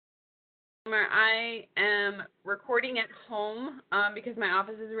disclaimer, I am recording at home because my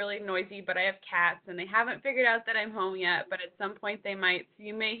office is really noisy, but I have cats, and they haven't figured out that I'm home yet, but at some point they might. So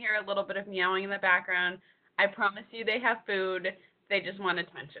you may hear a little bit of meowing in the background. I promise you they have food. They just want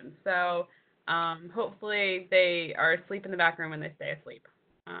attention. So hopefully they are asleep in the back room when they stay asleep.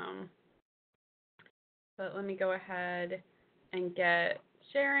 But let me go ahead and get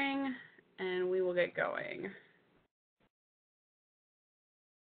sharing, and we will get going.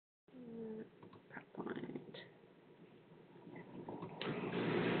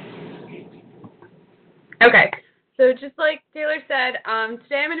 Okay, so just like Taylor said,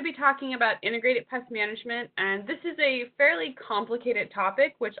 today I'm going to be talking about integrated pest management, and this is a fairly complicated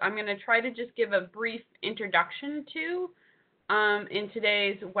topic, which I'm going to try to just give a brief introduction to in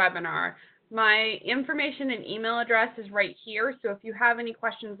today's webinar. My information and email address is right here, so if you have any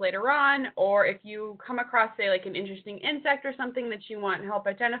questions later on, or if you come across, say, like an interesting insect or something that you want help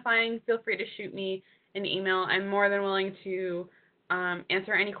identifying, feel free to shoot me an email. I'm more than willing to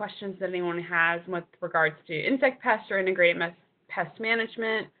answer any questions that anyone has with regards to insect pests or integrated pest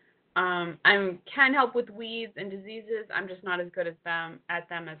management. I can help with weeds and diseases. I'm just not as good at them as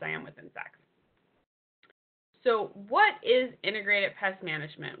I am with insects. So what is integrated pest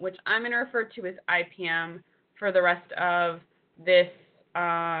management, which I'm going to refer to as IPM for the rest of this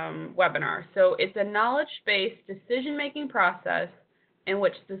webinar. So it's a knowledge-based decision-making process in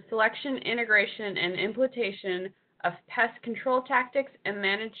which the selection, integration, and implementation of pest control tactics and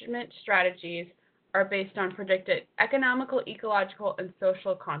management strategies are based on predicted economical, ecological, and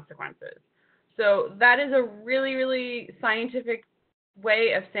social consequences. So that is a really, really scientific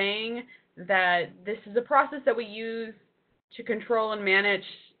way of saying that this is a process that we use to control and manage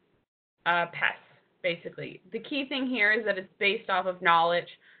pests, basically. The key thing here is that it's based off of knowledge,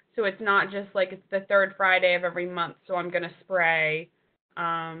 so it's not just like it's the third Friday of every month, so I'm going to spray.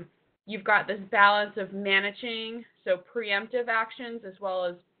 You've got this balance of managing, so preemptive actions, as well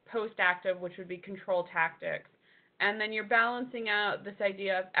as post-active, which would be control tactics. And then you're balancing out this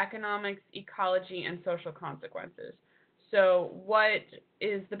idea of economics, ecology, and social consequences. So what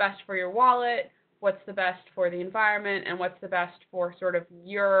is the best for your wallet, what's the best for the environment, and what's the best for sort of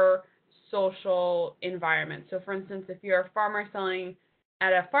your social environment. So for instance, if you're a farmer selling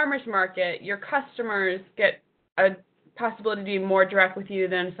at a farmer's market, your customers get a possibility to be more direct with you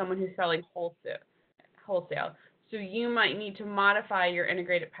than someone who's selling wholesale. So you might need to modify your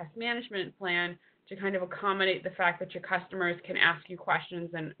integrated pest management plan to kind of accommodate the fact that your customers can ask you questions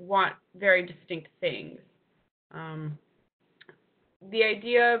and want very distinct things. The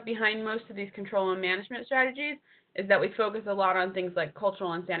idea behind most of these control and management strategies is that we focus a lot on things like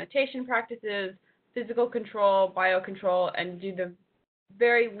cultural and sanitation practices, physical control, biocontrol, and do the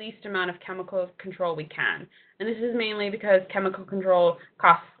very least amount of chemical control we can. And this is mainly because chemical control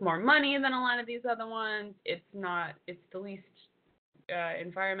costs more money than a lot of these other ones. It's the least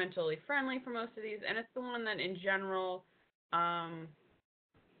environmentally friendly for most of these, and it's the one that in general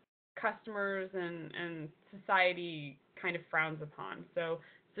customers and society kind of frowns upon. So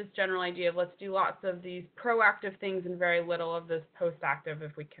it's this general idea of let's do lots of these proactive things and very little of this post-active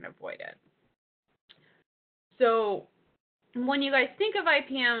if we can avoid it. So when you guys think of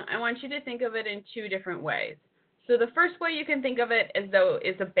IPM, I want you to think of it in two different ways. So the first way you can think of it as though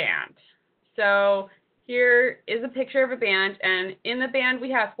is a band. So here is a picture of a band, and in the band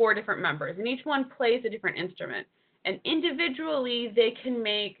we have 4 different members, and each one plays a different instrument. And individually they can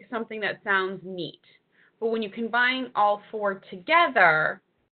make something that sounds neat. But when you combine all 4 together,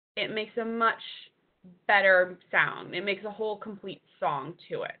 it makes a much better sound. It makes a whole complete song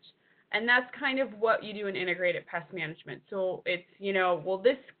to it. And that's kind of what you do in integrated pest management. So it's, well,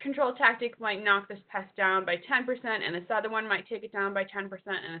 this control tactic might knock this pest down by 10%, and this other one might take it down by 10%,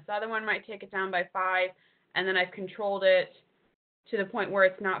 and this other one might take it down by 5%, and then I've controlled it to the point where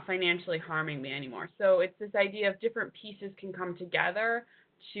it's not financially harming me anymore. So it's this idea of different pieces can come together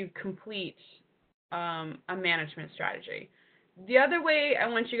to complete a management strategy. The other way I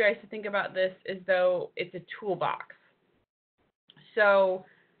want you guys to think about this is though it's a toolbox. So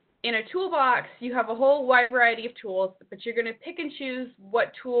in a toolbox, you have a whole wide variety of tools, but you're going to pick and choose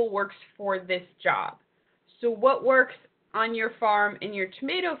what tool works for this job. So what works on your farm in your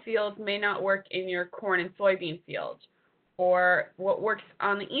tomato field may not work in your corn and soybean field. Or what works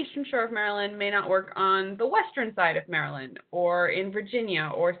on the eastern shore of Maryland may not work on the western side of Maryland, or in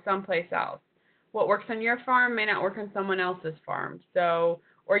Virginia, or someplace else. What works on your farm may not work on someone else's farm. So,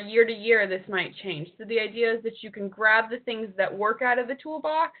 or year to year, this might change. So the idea is that you can grab the things that work out of the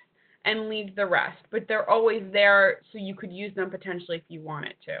toolbox and leave the rest, but they're always there so you could use them potentially if you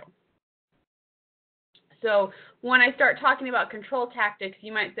wanted to. So when I start talking about control tactics,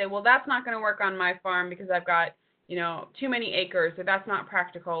 you might say, well, that's not going to work on my farm because I've got, too many acres, or that's not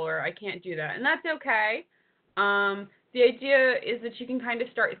practical, or I can't do that. And that's okay. The idea is that you can kind of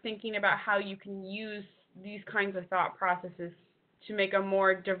start thinking about how you can use these kinds of thought processes to make a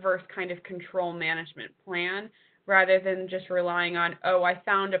more diverse kind of control management plan rather than just relying on, oh, I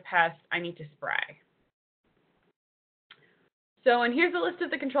found a pest, I need to spray. So, and here's a list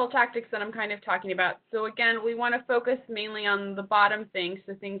of the control tactics that I'm kind of talking about. So again, we want to focus mainly on the bottom things,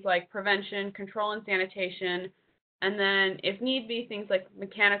 so things like prevention, control and sanitation, and then if need be, things like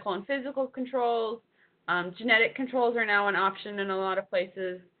mechanical and physical controls. Genetic controls are now an option in a lot of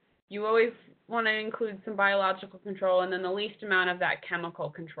places. You always want to include some biological control, and then the least amount of that chemical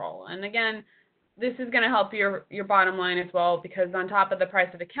control. And again, this is going to help your bottom line as well, because on top of the price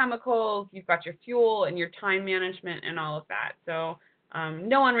of the chemicals, you've got your fuel and your time management and all of that. So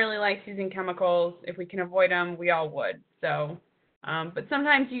no one really likes using chemicals. If we can avoid them, we all would. So, but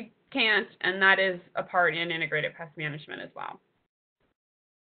sometimes you can't, and that is a part in integrated pest management as well.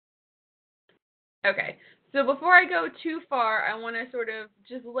 Okay, so before I go too far, I want to sort of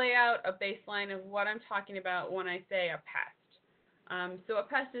just lay out a baseline of what I'm talking about when I say a pest. So a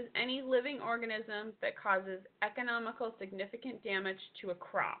pest is any living organism that causes economical significant damage to a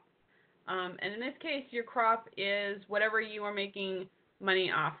crop. And in this case, your crop is whatever you are making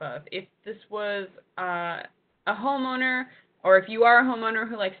money off of. If this was a homeowner, or if you are a homeowner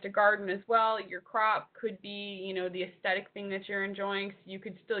who likes to garden as well, your crop could be, the aesthetic thing that you're enjoying. So you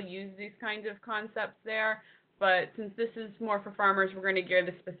could still use these kinds of concepts there. But since this is more for farmers, we're going to gear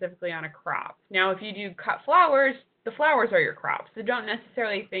this specifically on a crop. Now, if you do cut flowers, the flowers are your crops. So don't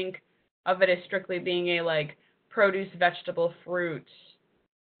necessarily think of it as strictly being a produce, vegetable, fruit,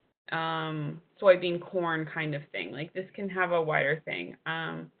 soybean, corn kind of thing. This can have a wider thing.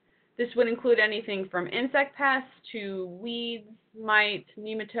 This would include anything from insect pests to weeds, mites,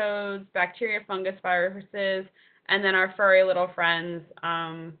 nematodes, bacteria, fungus, viruses, and then our furry little friends.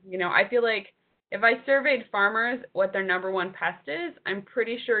 I feel like if I surveyed farmers what their number one pest is, I'm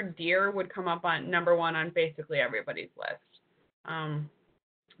pretty sure deer would come up on number one on basically everybody's list.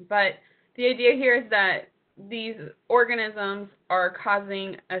 But the idea here is that these organisms are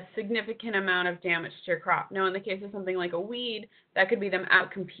causing a significant amount of damage to your crop. Now, in the case of something like a weed, that could be them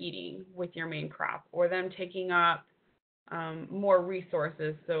out-competing with your main crop, or them taking up more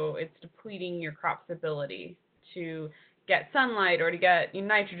resources, so it's depleting your crop's ability to get sunlight or to get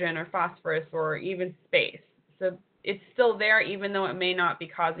nitrogen or phosphorus or even space. So it's still there even though it may not be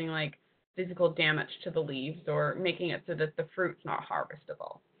causing physical damage to the leaves or making it so that the fruit's not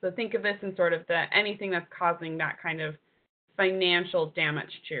harvestable. So think of this in sort of anything that's causing that kind of financial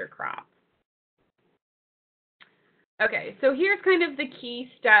damage to your crop. Okay, so here's kind of the key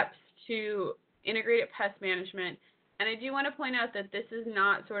steps to integrated pest management. And I do want to point out that this is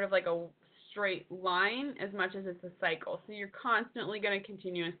not sort of like a straight line as much as it's a cycle. So you're constantly going to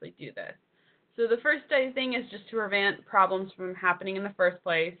continuously do this. So the first thing is just to prevent problems from happening in the first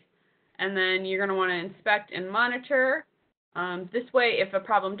place. And then you're going to want to inspect and monitor. This way, if a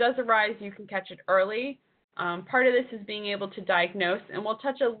problem does arise, you can catch it early. Part of this is being able to diagnose, and we'll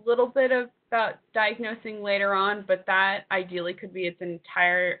touch a little bit about diagnosing later on, but that ideally could be its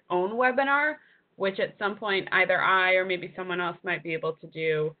entire own webinar, which at some point either I or maybe someone else might be able to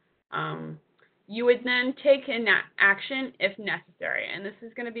do. You would then take an action if necessary, and this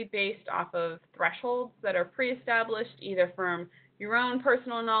is going to be based off of thresholds that are pre-established either from your own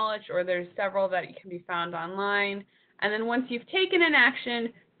personal knowledge or there's several that can be found online. And then once you've taken an action,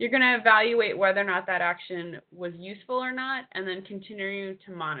 you're going to evaluate whether or not that action was useful or not, and then continue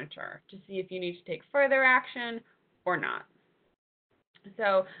to monitor to see if you need to take further action or not.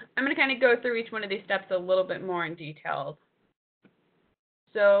 So I'm going to kind of go through each one of these steps a little bit more in detail.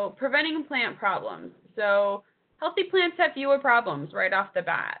 So preventing plant problems. So healthy plants have fewer problems right off the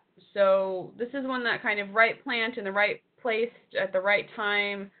bat. So this is one that kind of right plant in the right place at the right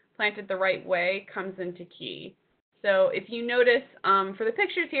time, planted the right way comes into key. So if you notice, for the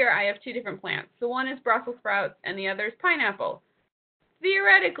pictures here, I have two different plants. So one is Brussels sprouts and the other is pineapple.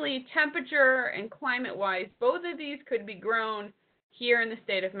 Theoretically, temperature and climate-wise, both of these could be grown here in the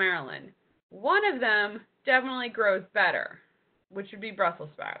state of Maryland. One of them definitely grows better, which would be Brussels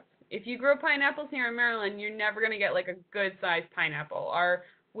sprouts. If you grow pineapples here in Maryland, you're never going to get like a good-sized pineapple. Our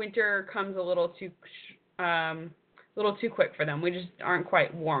winter comes a little too quick for them. We just aren't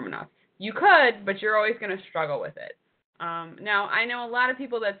quite warm enough. You could, but you're always going to struggle with it. Now, I know a lot of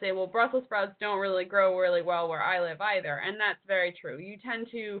people that say, well, Brussels sprouts don't really grow really well where I live either, and that's very true. You tend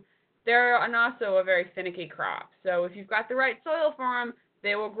to, they're also a very finicky crop. So if you've got the right soil for them,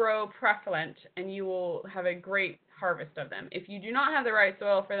 they will grow prevalent and you will have a great harvest of them. If you do not have the right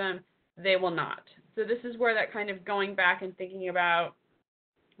soil for them, they will not. So this is where that kind of going back and thinking about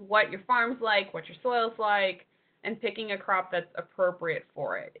what your farm's like, what your soil's like, and picking a crop that's appropriate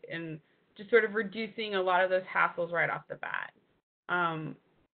for it, and just sort of reducing a lot of those hassles right off the bat.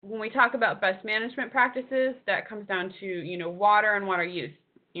 When we talk about best management practices, that comes down to, water and water use.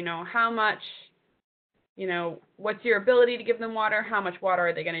 How much, what's your ability to give them water? How much water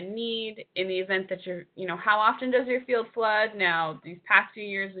are they going to need in the event that how often does your field flood? Now, these past few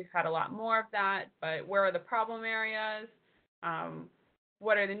years, we've had a lot more of that, but where are the problem areas?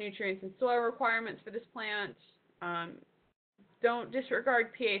 What are the nutrients and soil requirements for this plant? Don't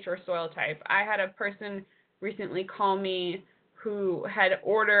disregard pH or soil type. I had a person recently call me who had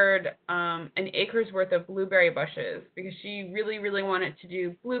ordered an acre's worth of blueberry bushes because she really, really wanted to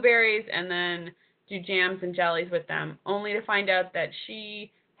do blueberries and then do jams and jellies with them, only to find out that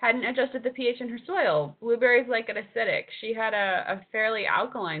she hadn't adjusted the pH in her soil. Blueberries like it acidic. She had a fairly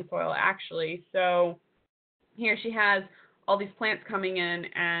alkaline soil, actually. So here she has all these plants coming in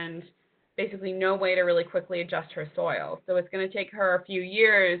and basically no way to really quickly adjust her soil. So it's going to take her a few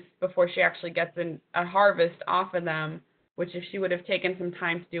years before she actually gets a harvest off of them, which if she would have taken some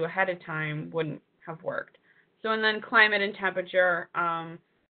time to do ahead of time, wouldn't have worked. So, and then climate and temperature.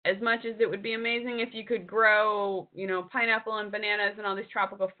 As much as it would be amazing if you could grow, pineapple and bananas and all these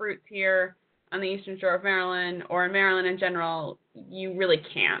tropical fruits here on the eastern shore of Maryland or in Maryland in general, you really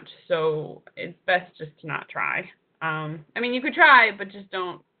can't. So it's best just to not try. You could try, but just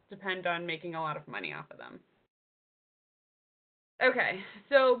don't depend on making a lot of money off of them. Okay,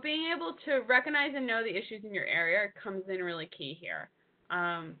 so being able to recognize and know the issues in your area comes in really key here.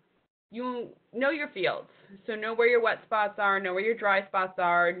 You know your fields, so know where your wet spots are, know where your dry spots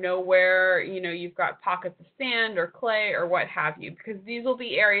are, know where, you've got pockets of sand or clay or what have you, because these will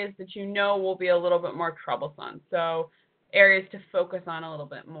be areas that will be a little bit more troublesome, so areas to focus on a little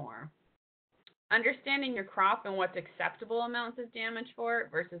bit more. Understanding your crop and what's acceptable amounts of damage for it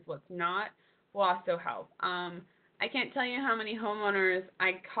versus what's not will also help. I can't tell you how many homeowners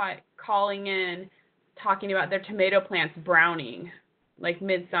I caught calling in talking about their tomato plants browning, like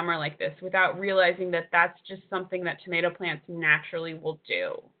midsummer like this, without realizing that that's just something that tomato plants naturally will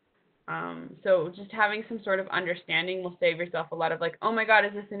do. So just having some sort of understanding will save yourself a lot of oh my God,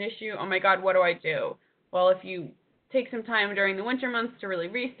 is this an issue? Oh my God, what do I do? Well, if you take some time during the winter months to really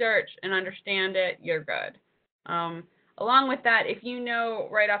research and understand it, you're good. Along with that, if you know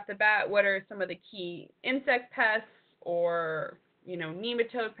right off the bat what are some of the key insect pests or,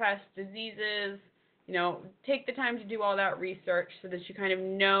 nematode pests, diseases, take the time to do all that research so that you kind of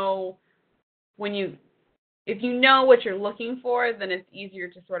know if you know what you're looking for, then it's easier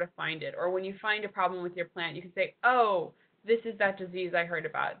to sort of find it. Or when you find a problem with your plant, you can say, oh, this is that disease I heard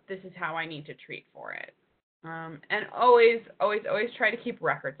about. This is how I need to treat for it. And always, always, always try to keep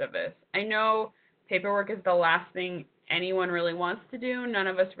records of this. I know paperwork is the last thing anyone really wants to do. None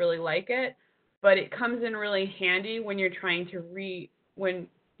of us really like it, but it comes in really handy when you're trying to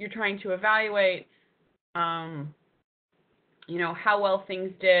evaluate, how well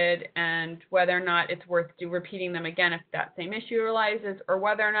things did and whether or not it's worth repeating them again if that same issue arises, or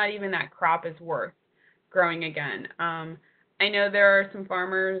whether or not even that crop is worth growing again. I know there are some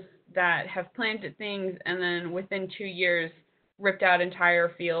farmers that have planted things and then within 2 years ripped out entire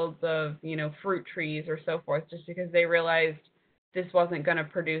fields of, fruit trees or so forth, just because they realized this wasn't going to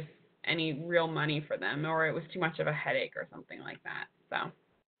produce any real money for them, or it was too much of a headache or something like that. So,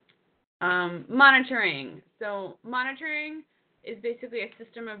 monitoring. So monitoring is basically a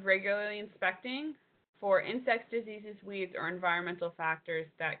system of regularly inspecting for insects, diseases, weeds, or environmental factors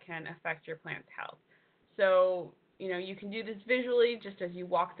that can affect your plant's health. So, you can do this visually just as you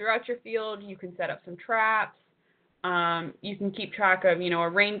walk throughout your field. You can set up some traps. You can keep track of, a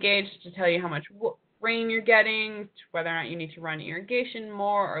rain gauge to tell you how much rain you're getting, whether or not you need to run irrigation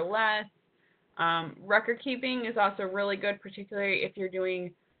more or less. Record keeping is also really good, particularly if you're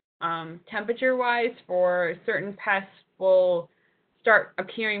doing temperature-wise. For certain pests will start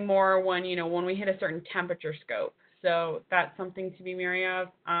appearing more when we hit a certain temperature scope. So that's something to be wary of.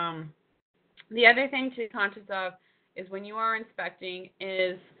 The other thing to be conscious of is when you are inspecting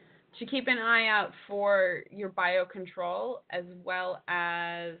is to keep an eye out for your biocontrol as well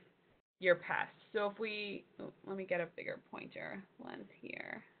as your pests. So if let me get a bigger pointer lens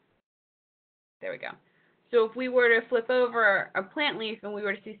here. There we go. So if we were to flip over a plant leaf and we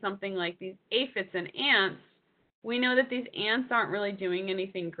were to see something like these aphids and ants, we know that these ants aren't really doing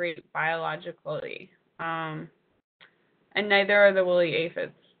anything great biologically, and neither are the woolly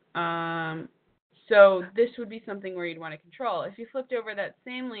aphids. So this would be something where you'd want to control. If you flipped over that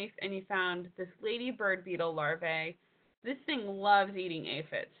same leaf and you found this ladybird beetle larvae, this thing loves eating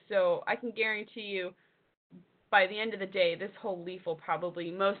aphids. So I can guarantee you by the end of the day, this whole leaf will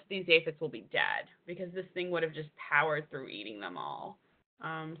probably, most of these aphids will be dead because this thing would have just powered through eating them all.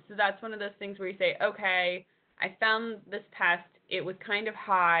 So that's one of those things where you say, okay, I found this pest. It was kind of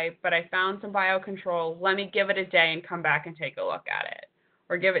high, but I found some biocontrol. Let me give it a day and come back and take a look at it.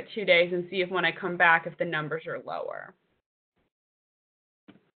 Or give it 2 days and see if when I come back, if the numbers are lower.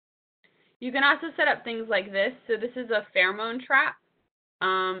 You can also set up things like this. So this is a pheromone trap.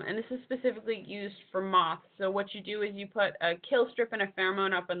 And this is specifically used for moths. So what you do is you put a kill strip and a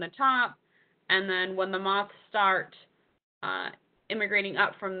pheromone up on the top, and then when the moths start immigrating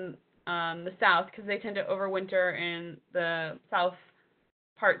up from the south, because they tend to overwinter in the south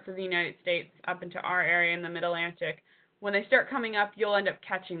parts of the United States up into our area in the mid-Atlantic, when they start coming up, you'll end up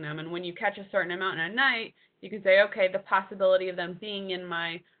catching them. And when you catch a certain amount in a night, you can say, okay, the possibility of them being in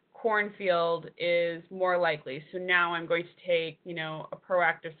my cornfield is more likely. So now I'm going to take, a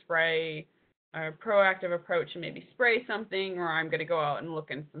proactive spray or a proactive approach and maybe spray something, or I'm going to go out and look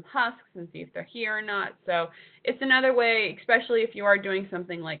in some husks and see if they're here or not. So it's another way, especially if you are doing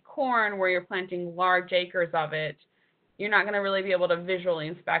something like corn where you're planting large acres of it, you're not going to really be able to visually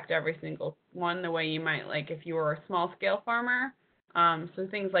inspect every single one the way you might like if you were a small-scale farmer. So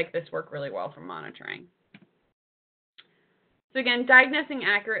things like this work really well for monitoring. So again, diagnosing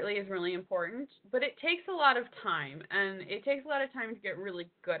accurately is really important, but it takes a lot of time, and it takes a lot of time to get really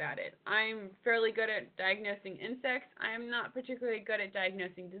good at it. I'm fairly good at diagnosing insects. I am not particularly good at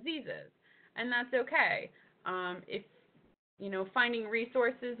diagnosing diseases, and that's okay. If finding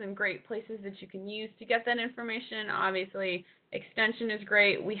resources and great places that you can use to get that information. Obviously, extension is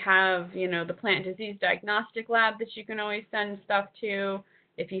great. We have, the plant disease diagnostic lab that you can always send stuff to.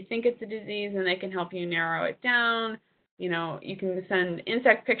 If you think it's a disease, and they can help you narrow it down. You can send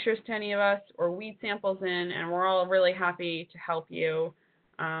insect pictures to any of us or weed samples in, and we're all really happy to help you.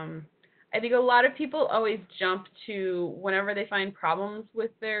 I think a lot of people always jump to whenever they find problems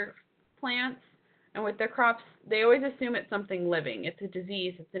with their plants and with their crops, they always assume it's something living. It's a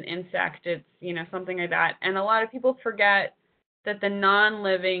disease, it's an insect, it's, something like that. And a lot of people forget that the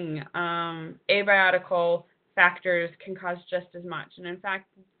non-living abiotical factors can cause just as much. And in fact,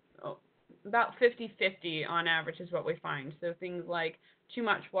 about 50-50 on average is what we find. So things like too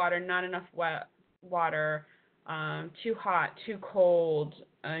much water, not enough wet water, too hot, too cold,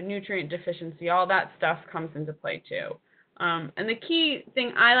 nutrient deficiency, all that stuff comes into play too. And the key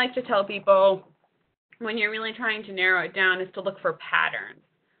thing I like to tell people when you're really trying to narrow it down is to look for patterns.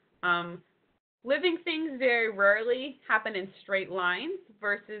 Living things very rarely happen in straight lines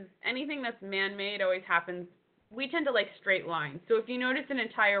versus anything that's man-made always happens. We tend to like straight lines. So if you notice an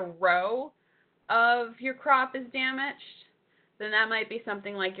entire row of your crop is damaged, then that might be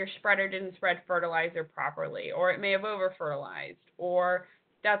something like your spreader didn't spread fertilizer properly, or it may have over-fertilized, or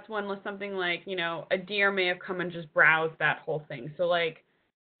that's when something like, a deer may have come and just browsed that whole thing. So like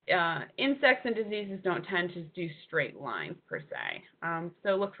insects and diseases don't tend to do straight lines per se.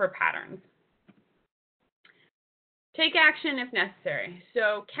 So look for patterns. Take action if necessary.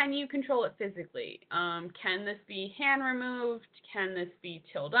 So can you control it physically? Can this be hand removed? Can this be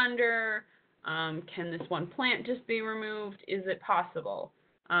tilled under? Can this one plant just be removed? Is it possible?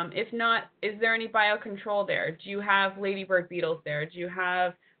 If not, is there any biocontrol there? Do you have ladybird beetles there? Do you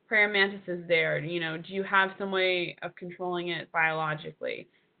have praying mantises there? Do you have some way of controlling it biologically?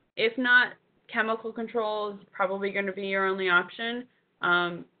 If not, chemical control is probably going to be your only option.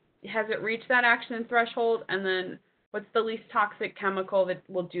 Has it reached that action threshold? And then what's the least toxic chemical that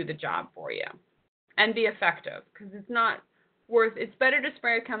will do the job for you and be effective? Because it's better to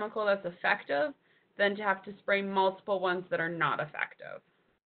spray a chemical that's effective than to have to spray multiple ones that are not effective.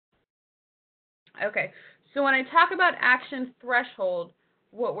 Okay, so when I talk about action threshold,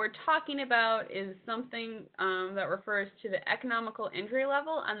 what we're talking about is something that refers to the economical injury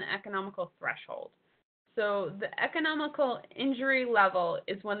level and the economical threshold. So the economical injury level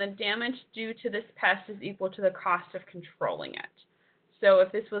is when the damage due to this pest is equal to the cost of controlling it. So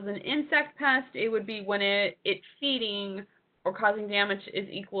if this was an insect pest, it would be when it feeding or causing damage is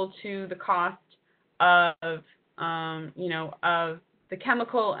equal to the cost of, of the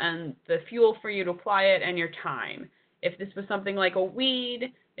chemical and the fuel for you to apply it and your time. If this was something like a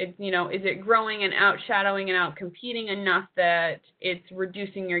weed, is it growing and outshadowing and outcompeting enough that it's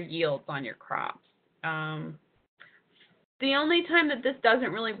reducing your yields on your crops? The only time that this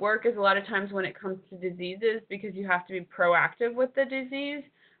doesn't really work is a lot of times when it comes to diseases, because you have to be proactive with the disease.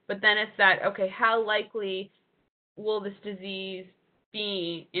 But then it's that, okay, how likely will this disease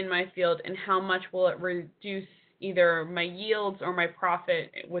be in my field, and how much will it reduce either my yields or my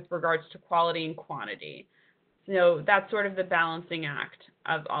profit with regards to quality and quantity. So that's sort of the balancing act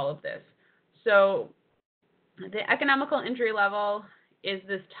of all of this. So the economical injury level is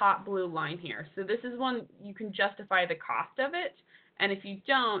this top blue line here. So this is one you can justify the cost of it, and if you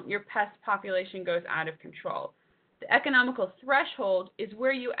don't, your pest population goes out of control. The economical threshold is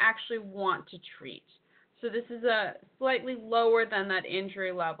where you actually want to treat. So this is a slightly lower than that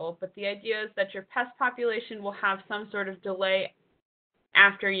injury level, but the idea is that your pest population will have some sort of delay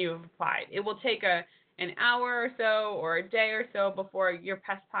after you've applied. It will take an hour or so or a day or so before your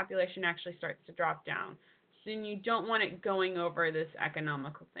pest population actually starts to drop down. So you don't want it going over this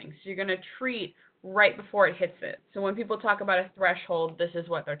economical thing. So you're going to treat right before it hits it. So when people talk about a threshold, this is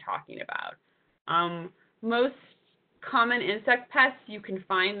what they're talking about. Most common insect pests, you can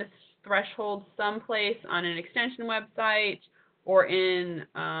find this threshold someplace on an extension website or in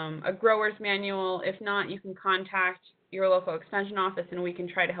a grower's manual. If not, you can contact your local extension office and we can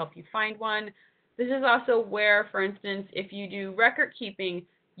try to help you find one. This is also where, for instance, if you do record keeping,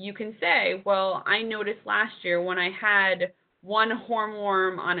 you can say, well, I noticed last year when I had one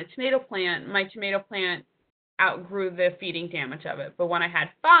hornworm on a tomato plant, my tomato plant outgrew the feeding damage of it. But when I had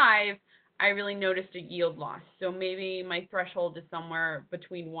 5, I really noticed a yield loss. So maybe my threshold is somewhere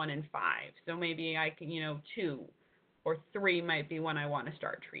between 1 and 5. So maybe I can, 2 or 3 might be when I want to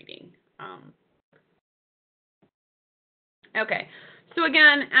start treating. Okay, so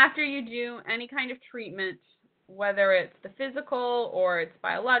again, after you do any kind of treatment, whether it's the physical or it's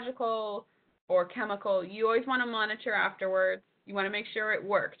biological or chemical, you always want to monitor afterwards. You want to make sure it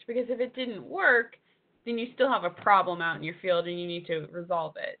worked, because if it didn't work, then you still have a problem out in your field and you need to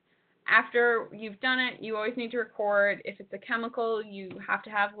resolve it. After you've done it, you always need to record. If it's a chemical, you have to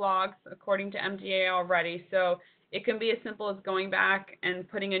have logs according to MDA already. So it can be as simple as going back and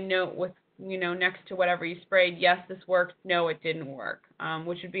putting a note with, next to whatever you sprayed, yes, this worked, no, it didn't work,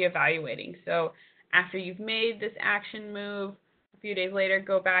 which would be evaluating. So after you've made this action move, a few days later,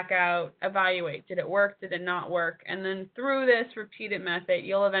 go back out, evaluate. Did it work? Did it not work? And then through this repeated method,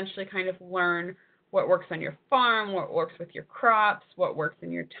 you'll eventually kind of learn what works on your farm, what works with your crops, what works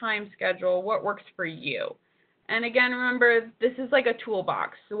in your time schedule, what works for you. And again, remember, this is like a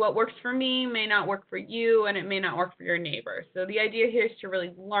toolbox. So what works for me may not work for you, and it may not work for your neighbor. So the idea here is to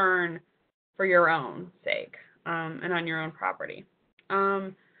really learn for your own sake and on your own property.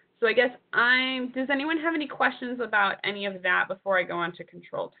 So I guess does anyone have any questions about any of that before I go on to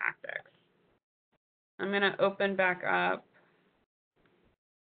control tactics? I'm going to open back up.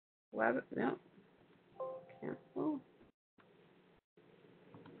 No. Cancel.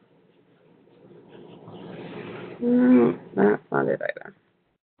 That's not it either.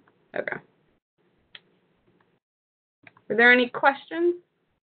 Okay. Are there any questions?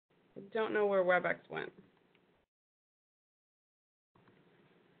 I don't know where WebEx went.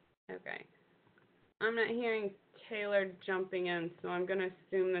 Okay. I'm not hearing Taylor jumping in, so I'm going to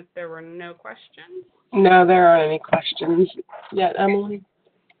assume that there were no questions. No, there aren't any questions yet, Emily.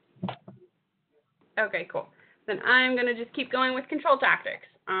 Okay, cool. Then I'm going to just keep going with control tactics.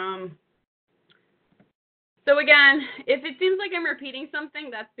 So again, if it seems like I'm repeating something,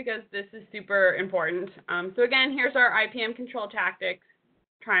 that's because this is super important. So again, here's our IPM control tactics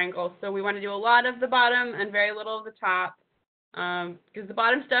triangle. So we want to do a lot of the bottom and very little of the top, because the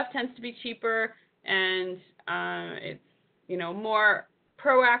bottom stuff tends to be cheaper and it's more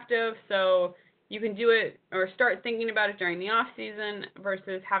proactive. So you can do it or start thinking about it during the off season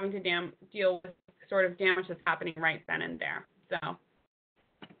versus having to deal with sort of damage that's happening right then and there. So,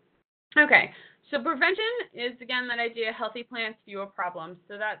 okay. So prevention is, again, that idea, healthy plants, fewer problems.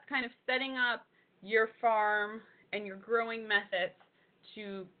 So that's kind of setting up your farm and your growing methods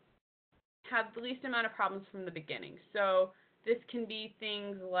to have the least amount of problems from the beginning. So this can be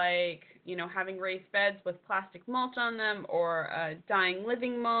things like, having raised beds with plastic mulch on them or dying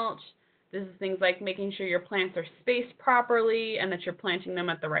living mulch. This is things like making sure your plants are spaced properly and that you're planting them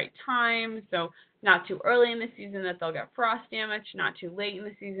at the right time. So not too early in the season that they'll get frost damage, not too late in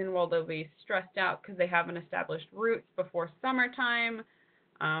the season where they'll be stressed out because they haven't established roots before summertime.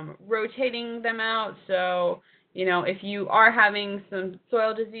 Rotating them out. So, if you are having some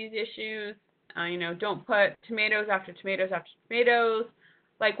soil disease issues, don't put tomatoes after tomatoes after tomatoes.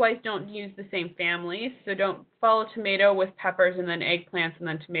 Likewise, don't use the same families. So don't follow tomato with peppers and then eggplants and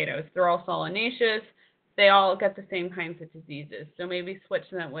then tomatoes. They're all solanaceous. They all get the same kinds of diseases. So maybe switch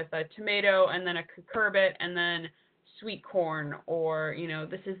them with a tomato and then a cucurbit and then sweet corn, or,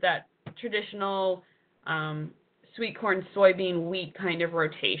 this is that traditional sweet corn, soybean, wheat kind of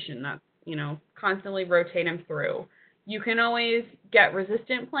rotation that, constantly rotate them through. You can always get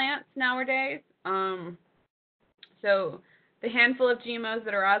resistant plants nowadays. So the handful of GMOs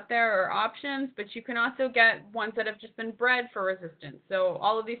that are out there are options, but you can also get ones that have just been bred for resistance. So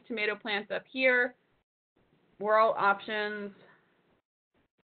all of these tomato plants up here were all options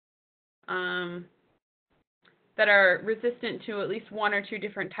that are resistant to at least one or two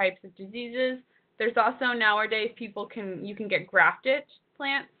different types of diseases. There's also nowadays you can get grafted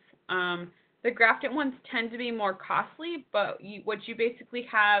plants. The grafted ones tend to be more costly, but what you basically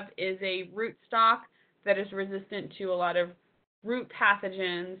have is a rootstock that is resistant to a lot of root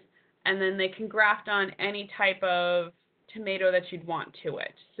pathogens, and then they can graft on any type of tomato that you'd want to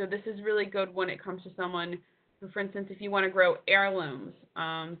it. So this is really good when it comes to someone who, for instance, if you want to grow heirlooms,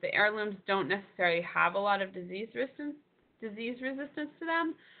 the heirlooms don't necessarily have a lot of disease resistance to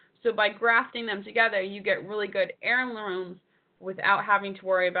them. So by grafting them together, you get really good heirlooms without having to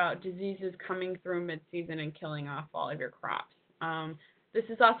worry about diseases coming through mid-season and killing off all of your crops. This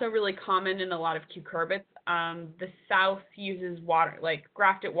is also really common in a lot of cucurbits. The South uses like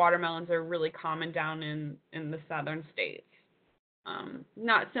grafted watermelons are really common down in the southern states.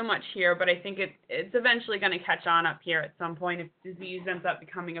 Not so much here, but I think it's eventually going to catch on up here at some point if disease ends up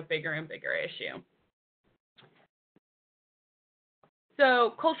becoming a bigger and bigger issue.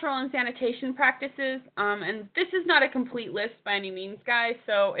 So cultural and sanitation practices, and this is not a complete list by any means, guys.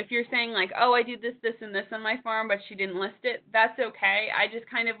 So if you're saying like, oh, I do this, this, and this on my farm, but she didn't list it, that's okay. I just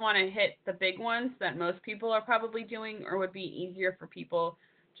kind of want to hit the big ones that most people are probably doing or would be easier for people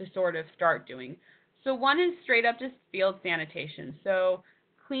to sort of start doing. So one is straight up just field sanitation. So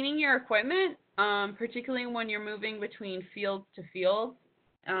cleaning your equipment, particularly when you're moving between fields to fields.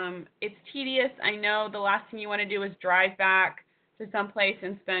 It's tedious. I know the last thing you want to do is drive back to some place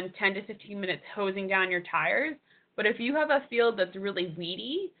and spend 10 to 15 minutes hosing down your tires. But if you have a field that's really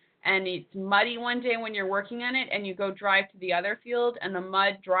weedy and it's muddy one day when you're working on it and you go drive to the other field and the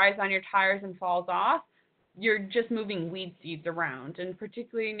mud dries on your tires and falls off, you're just moving weed seeds around. And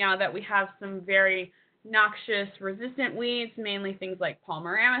particularly now that we have some very noxious resistant weeds, mainly things like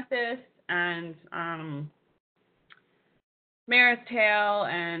Palmer amethyst and mare's tail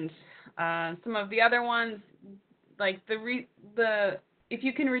and some of the other ones, like if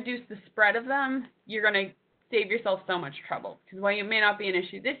you can reduce the spread of them, you're going to save yourself so much trouble. Because while it may not be an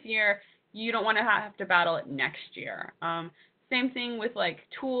issue this year, you don't want to have to battle it next year. Same thing with like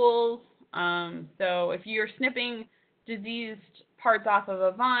tools. So if you're snipping diseased parts off of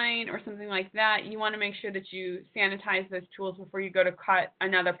a vine or something like that, you want to make sure that you sanitize those tools before you go to cut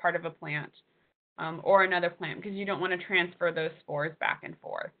another part of a plant or another plant, because you don't want to transfer those spores back and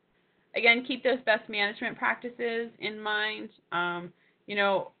forth. Again, keep those best management practices in mind.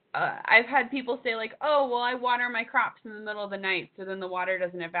 I've had people say like, oh, well, I water my crops in the middle of the night so then the water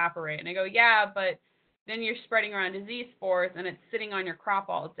doesn't evaporate. And I go, yeah, but then you're spreading around disease spores and it's sitting on your crop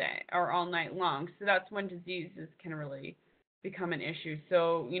all day or all night long. So that's when diseases can really become an issue.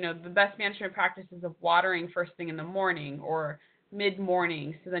 So, the best management practices of watering first thing in the morning or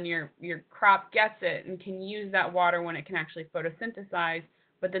mid-morning, so then your crop gets it and can use that water when it can actually photosynthesize,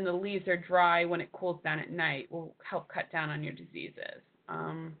 but then the leaves are dry when it cools down at night, will help cut down on your diseases.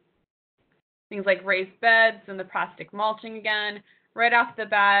 Things like raised beds and the plastic mulching again. Right off the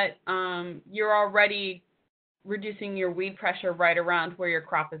bat, you're already reducing your weed pressure right around where your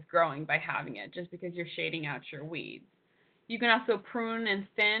crop is growing by having it, just because you're shading out your weeds. You can also prune and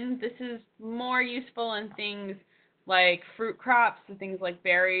thin. This is more useful in things like fruit crops, so things like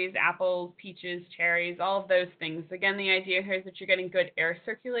berries, apples, peaches, cherries, all of those things. Again, the idea here is that you're getting good air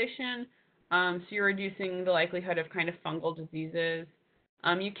circulation, so you're reducing the likelihood of kind of fungal diseases.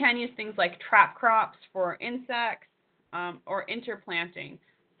 You can use things like trap crops for insects or interplanting.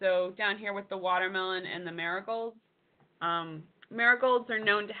 So down here with the watermelon and the marigolds, marigolds are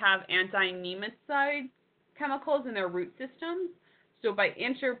known to have anti-nematicide chemicals in their root systems. So by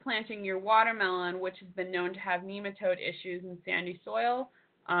interplanting your watermelon, which has been known to have nematode issues in sandy soil,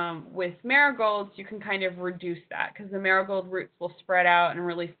 with marigolds, you can kind of reduce that because the marigold roots will spread out and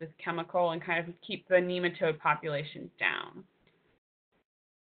release this chemical and kind of keep the nematode population down.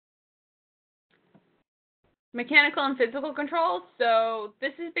 Mechanical and physical controls. So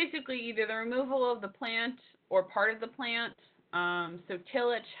this is basically either the removal of the plant or part of the plant. So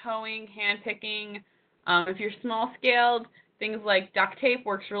tillage, hoeing, hand picking. If you're small scaled, things like duct tape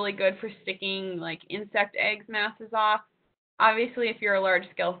works really good for sticking like insect eggs masses off. Obviously, if you're a large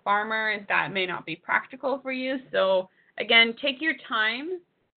scale farmer, that may not be practical for you. So again, take your time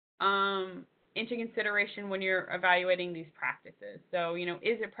into consideration when you're evaluating these practices. So, is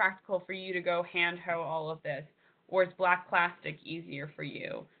it practical for you to go hand hoe all of this? Or is black plastic easier for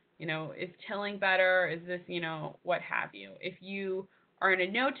you? Is tilling better? Is this, what have you? If you are in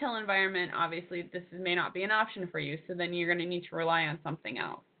a no-till environment, obviously this may not be an option for you, so then you're going to need to rely on something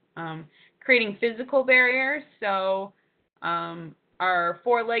else. Creating physical barriers, so our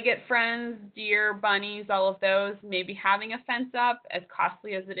four-legged friends, deer, bunnies, all of those, maybe having a fence up, as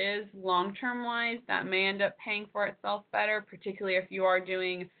costly as it is, long-term wise, that may end up paying for itself better, particularly if you are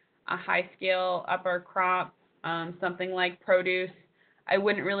doing a high-scale upper crop, something like produce. I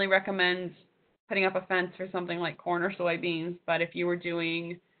wouldn't really recommend putting up a fence for something like corn or soybeans, but if you were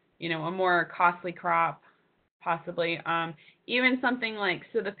doing, a more costly crop, possibly. Even something like,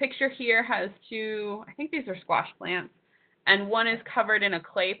 so the picture here has two, I think these are squash plants, and one is covered in a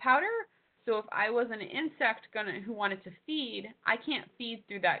clay powder. So if I was an insect who wanted to feed, I can't feed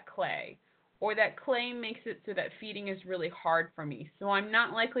through that clay, or that clay makes it so that feeding is really hard for me. So I'm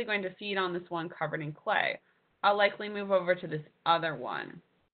not likely going to feed on this one covered in clay. I'll likely move over to this other one.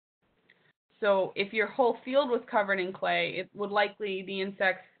 So if your whole field was covered in clay, it would likely, the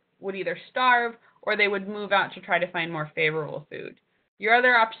insects would either starve or they would move out to try to find more favorable food. Your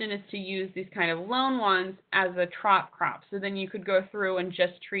other option is to use these kind of lone ones as a trop crop. So then you could go through and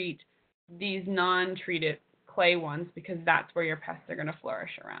just treat these non-treated clay ones because that's where your pests are going to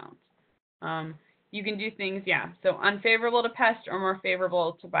flourish around. You can do things, so unfavorable to pest or more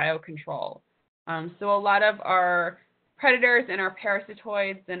favorable to biocontrol. So a lot of our predators and our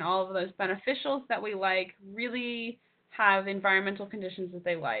parasitoids and all of those beneficials that we like really have environmental conditions that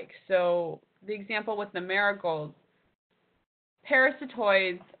they like. So the example with the marigolds,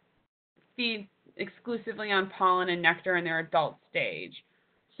 parasitoids feed exclusively on pollen and nectar in their adult stage.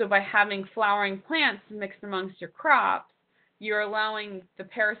 So by having flowering plants mixed amongst your crops, you're allowing the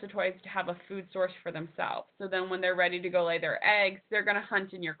parasitoids to have a food source for themselves. So then when they're ready to go lay their eggs, they're going to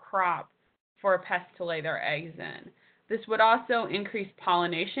hunt in your crop for a pest to lay their eggs in. This would also increase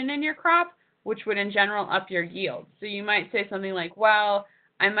pollination in your crop, which would in general up your yield. So you might say something like, well,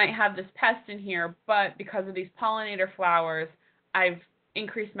 I might have this pest in here, but because of these pollinator flowers, I've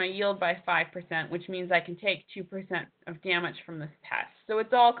increased my yield by 5%, which means I can take 2% of damage from this pest. So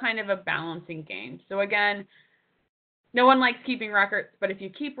it's all kind of a balancing game. So again, no one likes keeping records, but if you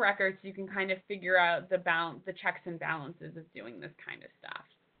keep records, you can kind of figure out the checks and balances of doing this kind of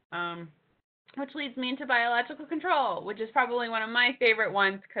stuff. Which leads me into biological control, which is probably one of my favorite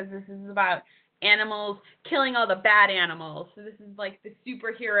ones because this is about animals, killing all the bad animals. So this is like the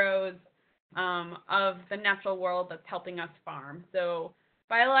superheroes of the natural world that's helping us farm. So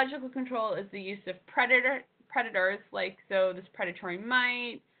biological control is the use of predators, like so this predatory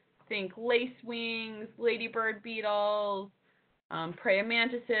mite, think lacewings, ladybird beetles, praying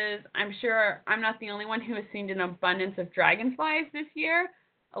mantises. I'm sure I'm not the only one who has seen an abundance of dragonflies this year.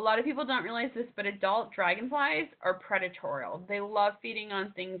 A lot of people don't realize this, but adult dragonflies are predatory. They love feeding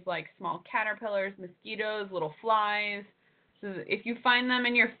on things like small caterpillars, mosquitoes, little flies. So if you find them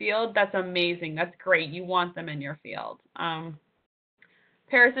in your field, that's amazing. That's great. You want them in your field.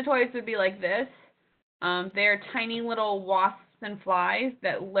 Parasitoids would be like this. They're tiny little wasps and flies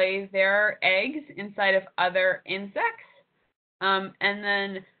that lay their eggs inside of other insects. And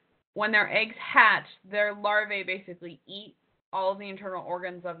then when their eggs hatch, their larvae basically eat all of the internal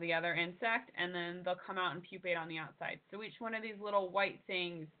organs of the other insect, and then they'll come out and pupate on the outside. So each one of these little white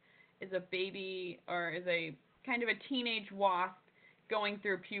things is a baby or is a kind of a teenage wasp going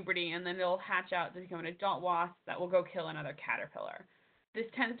through puberty, and then it'll hatch out to become an adult wasp that will go kill another caterpillar. This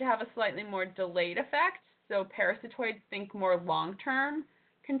tends to have a slightly more delayed effect, so parasitoids think more long-term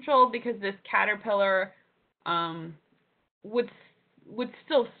control because this caterpillar would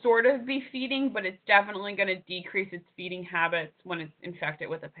still sort of be feeding, but it's definitely going to decrease its feeding habits when it's infected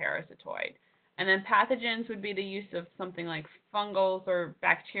with a parasitoid. And then pathogens would be the use of something like fungals or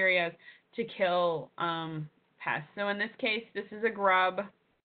bacteria to kill pests. So in this case, this is a grub,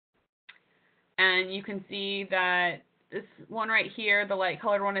 and you can see that this one right here, the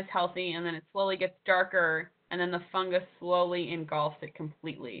light-colored one, is healthy, and then it slowly gets darker, and then the fungus slowly engulfs it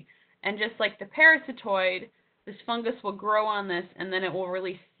completely. And just like the parasitoid, this fungus will grow on this, and then it will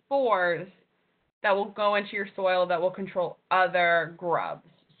release spores that will go into your soil that will control other grubs.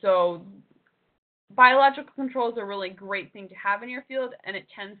 So biological control is a really great thing to have in your field, and it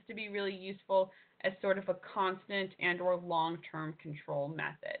tends to be really useful as sort of a constant and or long-term control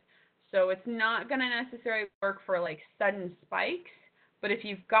method. So it's not going to necessarily work for like sudden spikes, but if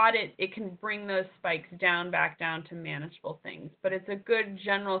you've got it, it can bring those spikes back down to manageable things. But it's a good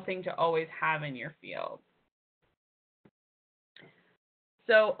general thing to always have in your field.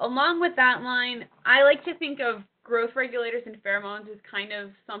 So along with that line, I like to think of growth regulators and pheromones as kind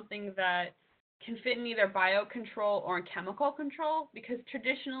of something that can fit in either biocontrol or in chemical control, because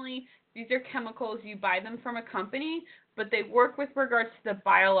traditionally these are chemicals, you buy them from a company, but they work with regards to the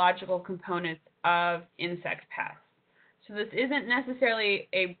biological components of insect pests. So this isn't necessarily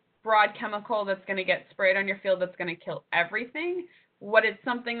a broad chemical that's going to get sprayed on your field that's going to kill everything. What it's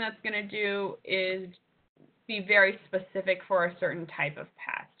something that's going to do is be very specific for a certain type of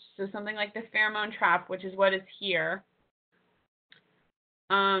pest. So something like the pheromone trap, which is what is here.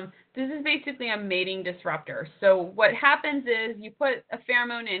 This is basically a mating disruptor. So what happens is you put a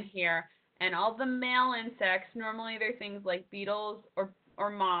pheromone in here, and all the male insects, normally they're things like beetles or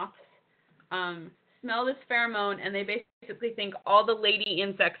moths, smell this pheromone, and they basically think all the lady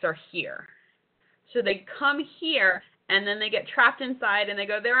insects are here. So they come here, and then they get trapped inside, and they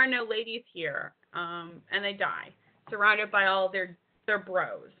go, there are no ladies here, and they die, surrounded by all their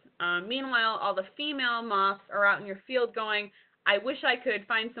bros. Meanwhile, all the female moths are out in your field going, I wish I could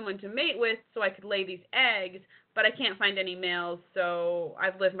find someone to mate with so I could lay these eggs, but I can't find any males, so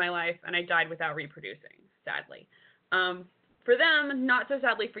I've lived my life and I died without reproducing, sadly. For them, not so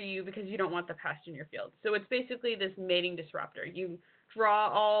sadly for you, because you don't want the pest in your field. So it's basically this mating disruptor. You draw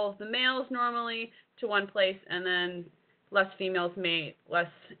all the males normally to one place, and then less females mate, less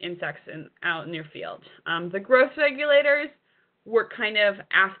insects out in your field. The growth regulators work kind of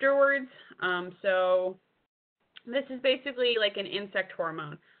afterwards. So this is basically like an insect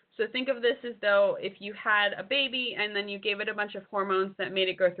hormone. So think of this as though if you had a baby and then you gave it a bunch of hormones that made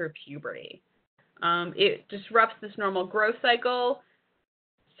it go through puberty. It disrupts this normal growth cycle,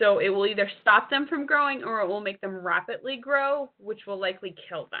 so it will either stop them from growing or it will make them rapidly grow, which will likely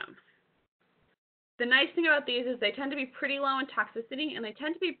kill them. The nice thing about these is they tend to be pretty low in toxicity, and they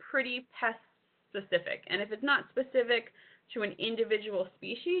tend to be pretty pest specific. And if it's not specific to an individual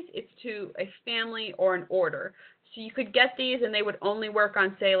species, it's to a family or an order. So you could get these and they would only work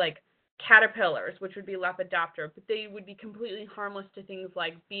on, say, like caterpillars, which would be Lepidoptera, but they would be completely harmless to things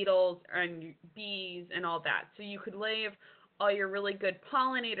like beetles and bees and all that. So you could leave all your really good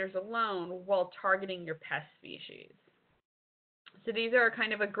pollinators alone while targeting your pest species. So these are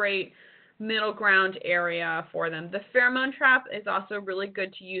kind of a great middle ground area for them. The pheromone trap is also really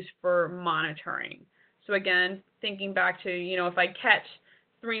good to use for monitoring. So again, thinking back to, if I catch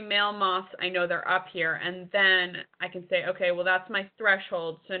 3 male moths, I know they're up here, and then I can say, okay, well, that's my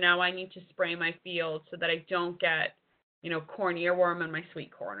threshold, so now I need to spray my field so that I don't get, corn earworm in my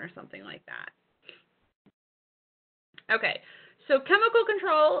sweet corn or something like that. Okay, so chemical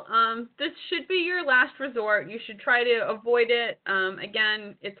control, this should be your last resort. You should try to avoid it.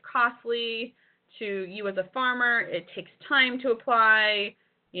 Again, it's costly to you as a farmer. It takes time to apply.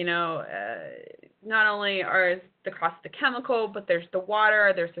 Not only are the cost of the chemical, but there's the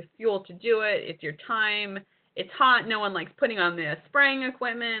water, there's the fuel to do it, it's your time, it's hot, no one likes putting on the spraying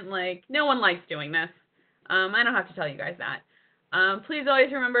equipment, no one likes doing this. I don't have to tell you guys that. Please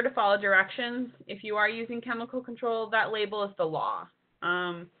always remember to follow directions. If you are using chemical control, that label is the law.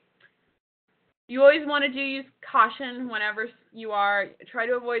 You always want to use caution whenever you are. Try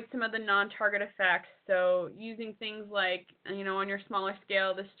to avoid some of the non-target effects. So using things like, on your smaller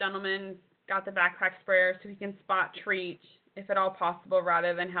scale, this gentleman got the backpack sprayer so he can spot treat, if at all possible,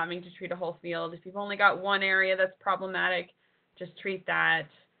 rather than having to treat a whole field. If you've only got one area that's problematic, just treat that.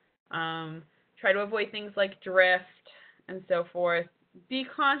 Try to avoid things like drift and so forth. Be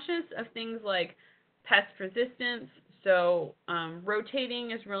conscious of things like pest resistance. So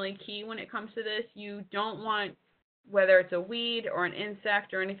rotating is really key when it comes to this. You don't want, whether it's a weed or an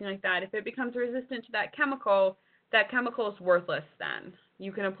insect or anything like that, if it becomes resistant to that chemical is worthless then.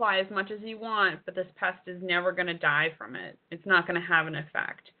 You can apply as much as you want, but this pest is never going to die from it. It's not going to have an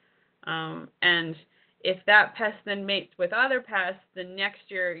effect. And if that pest then mates with other pests, then next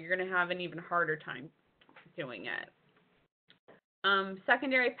year you're going to have an even harder time doing it.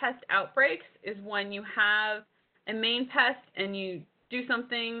 Secondary pest outbreaks is when you have a main pest and you do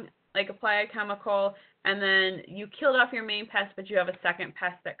something like apply a chemical and then you killed off your main pest, but you have a second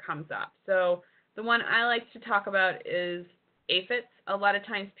pest that comes up. So the one I like to talk about is aphids. A lot of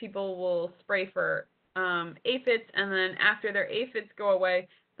times people will spray for aphids, and then after their aphids go away,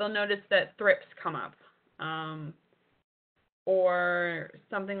 they'll notice that thrips come up or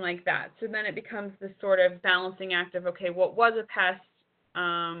something like that. So then it becomes this sort of balancing act of, okay, what was a pest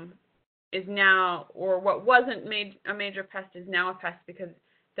is now, or what wasn't a major pest is now a pest because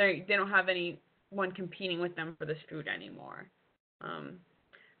they don't have anyone competing with them for this food anymore.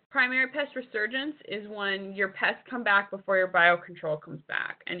 Primary pest resurgence is when your pests come back before your biocontrol comes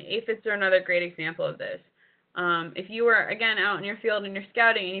back. And aphids are another great example of this. If you were, again, out in your field and you're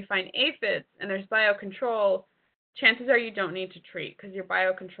scouting and you find aphids and there's biocontrol, chances are you don't need to treat because your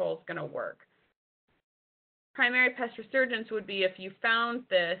biocontrol is going to work. primary pest resurgence would be if you found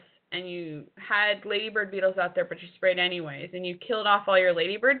this and you had ladybird beetles out there, but you sprayed anyways, and you killed off all your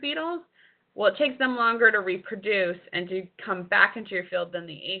ladybird beetles. Well, it takes them longer to reproduce and to come back into your field than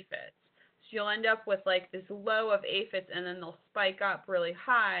the aphids. So you'll end up with like this low of aphids, and then they'll spike up really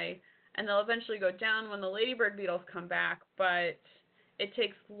high, and they'll eventually go down when the ladybird beetles come back, but it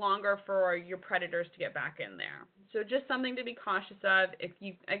takes longer for your predators to get back in there. So just something to be cautious of. If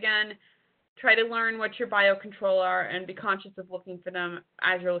you, again, try to learn what your biocontrol are and be conscious of looking for them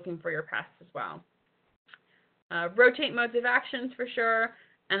as you're looking for your pests as well. Rotate modes of actions for sure.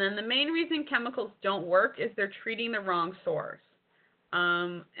 And then the main reason chemicals don't work is they're treating the wrong source.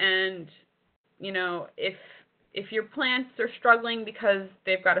 And, you know, if your plants are struggling because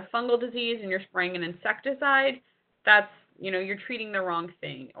they've got a fungal disease and you're spraying an insecticide, that's, you know, you're treating the wrong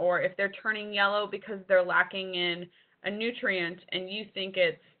thing. Or if they're turning yellow because they're lacking in a nutrient and you think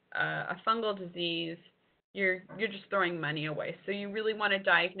it's a fungal disease, you're just throwing money away. So you really want to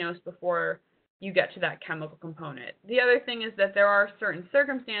diagnose before you get to that chemical component. The other thing is that there are certain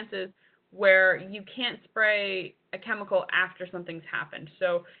circumstances where you can't spray a chemical after something's happened.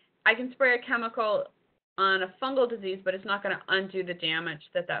 So I can spray a chemical on a fungal disease, but it's not going to undo the damage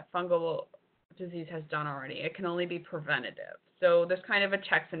that that fungal disease has done already. It can only be preventative. So there's kind of a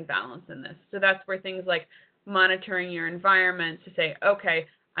checks and balance in this. So that's where things like monitoring your environment to say, okay,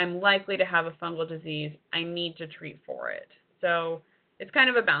 I'm likely to have a fungal disease. I need to treat for it. So it's kind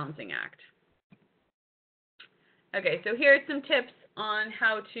of a balancing act. Okay, so here are some tips on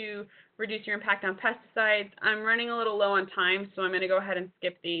how to reduce your impact on pesticides. I'm running a little low on time, so I'm going to go ahead and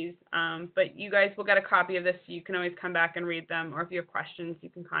skip these. But you guys will get a copy of this, so you can always come back and read them, or if you have questions, you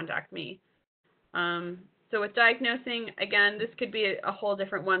can contact me. So with diagnosing, again, this could be a whole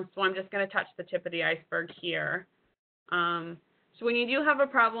different one, so I'm just going to touch the tip of the iceberg here. So when you do have a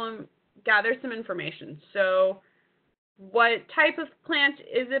problem, gather some information. So what type of plant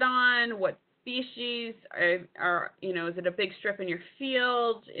is it on? What species are, you know, is it a big strip in your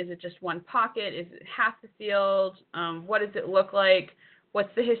field? Is it just one pocket? Is it half the field? What does it look like?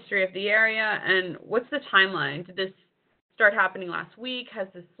 What's the history of the area? And what's the timeline? Did this start happening last week? Has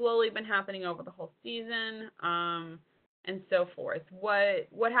this slowly been happening over the whole season? And so forth.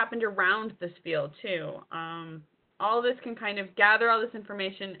 What happened around this field too? All this can kind of gather all this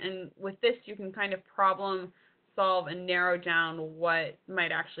information, and with this you can kind of problem solve and narrow down what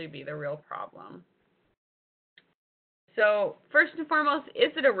might actually be the real problem. So first and foremost,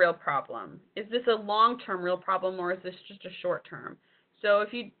 is it a real problem? Is this a long-term real problem, or is this just a short-term? So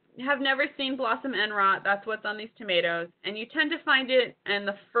if you have never seen blossom end rot, that's what's on these tomatoes, and you tend to find it in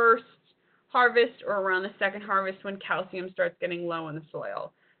the first harvest or around the second harvest when calcium starts getting low in the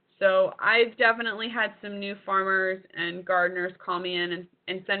soil. So I've definitely had some new farmers and gardeners call me in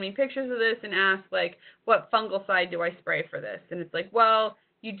and send me pictures of this and ask, like, what fungicide do I spray for this? And it's like, well,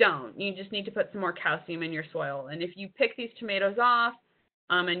 you don't. You just need to put some more calcium in your soil. And if you pick these tomatoes off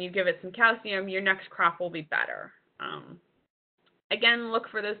and you give it some calcium, your next crop will be better. Again, look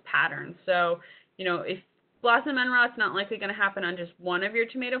for those patterns. So, you know, if blossom end rot's not likely going to happen on just one of your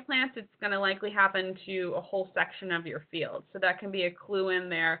tomato plants, it's going to likely happen to a whole section of your field. So that can be a clue in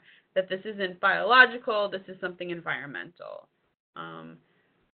there that this isn't biological, this is something environmental.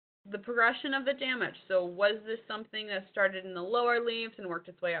 The progression of the damage. So was this something that started in the lower leaves and worked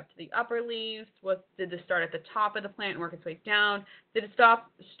its way up to the upper leaves? Did this start at the top of the plant and work its way down? Did it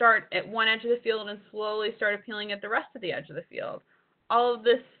start at one edge of the field and slowly start appealing at the rest of the edge of the field? All of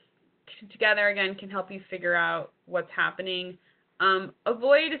this together, again, can help you figure out what's happening.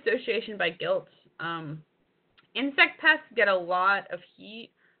 Avoid association by guilt. Insect pests get a lot of heat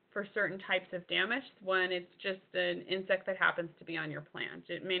for certain types of damage when it's just an insect that happens to be on your plant.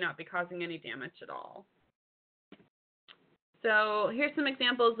 It may not be causing any damage at all. So here's some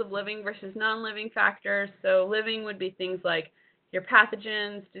examples of living versus non-living factors. So living would be things like your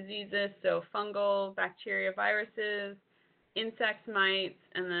pathogens, diseases, so fungal, bacteria, viruses, insects, mites,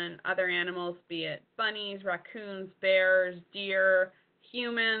 and then other animals, be it bunnies, raccoons, bears, deer,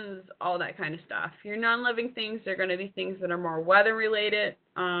 humans, all that kind of stuff. Your non-living things are going to be things that are more weather-related,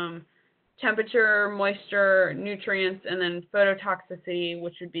 temperature, moisture, nutrients, and then phototoxicity,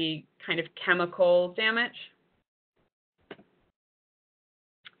 which would be kind of chemical damage.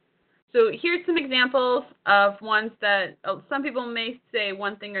 So here's some examples of ones that some people may say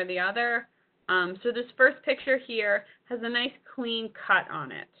one thing or the other. So this first picture here has a nice clean cut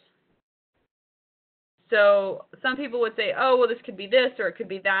on it. So some people would say, oh, well, this could be this or it could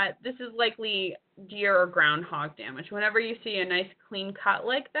be that. This is likely deer or groundhog damage. Whenever you see a nice clean cut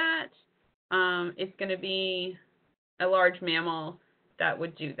like that, it's going to be a large mammal that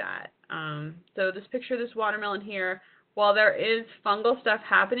would do that. So this picture of this watermelon here, while there is fungal stuff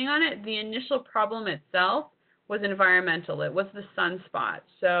happening on it, the initial problem itself was environmental. It was the sunspot.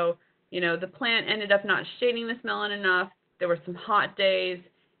 So, the plant ended up not shading this melon enough. There were some hot days.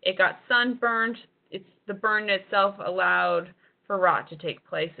 It got sunburned. The burn itself allowed for rot to take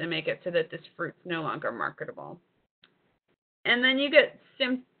place and make it so that this fruit's no longer marketable. And then you get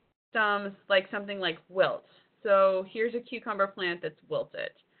symptoms like something like wilt. So here's a cucumber plant that's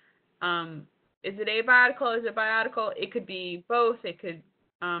wilted. Is it abiotical? Is it biotical? It could be both. It's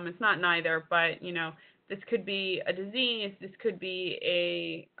not neither, but this could be a disease. This could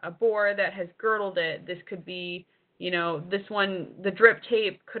be a borer that has girdled it. This could be, this one, the drip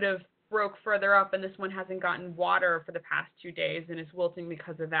tape could have broke further up, and this one hasn't gotten water for the past 2 days and is wilting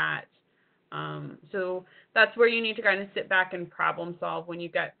because of that. So that's where you need to kind of sit back and problem solve when you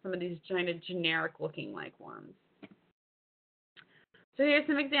get some of these kind of generic looking like ones. So here's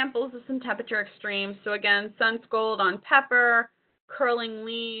some examples of some temperature extremes. So again, sun scald on pepper, curling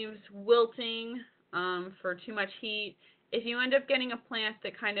leaves, wilting for too much heat. If you end up getting a plant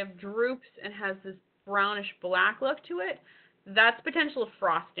that kind of droops and has this brownish black look to it, that's potential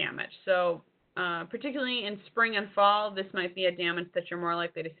frost damage. So particularly in spring and fall, this might be a damage that you're more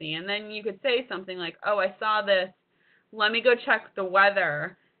likely to see. And then you could say something like, oh, I saw this. Let me go check the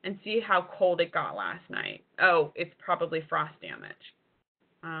weather and see how cold it got last night. Oh, it's probably frost damage.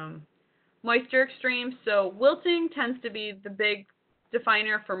 Moisture extremes. So wilting tends to be the big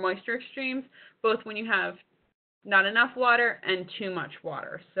definer for moisture extremes, both when you have not enough water and too much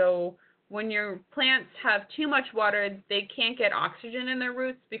water. So when your plants have too much water, they can't get oxygen in their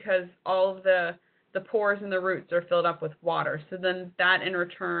roots because all of the pores in the roots are filled up with water. So then that in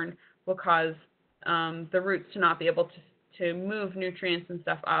return will cause the roots to not be able to move nutrients and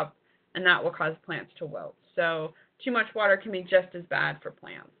stuff up, and that will cause plants to wilt. So too much water can be just as bad for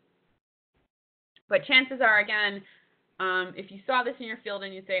plants. But chances are, again, if you saw this in your field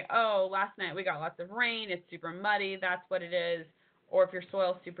and you say, oh, last night we got lots of rain, it's super muddy, that's what it is, or if your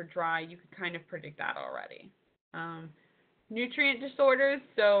soil's super dry, you could kind of predict that already. Nutrient disorders,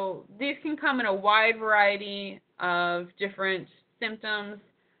 so these can come in a wide variety of different symptoms.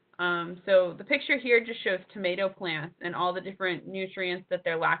 So the picture here just shows tomato plants and all the different nutrients that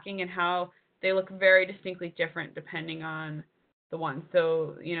they're lacking and how they look very distinctly different depending on the one.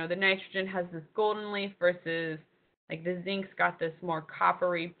 So, the nitrogen has this golden leaf versus like the zinc's got this more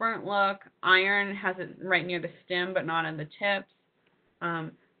coppery burnt look. Iron has it right near the stem but not on the tips.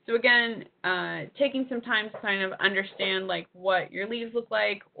 So again, taking some time to kind of understand like what your leaves look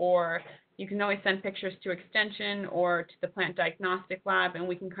like, or you can always send pictures to Extension or to the plant diagnostic lab, and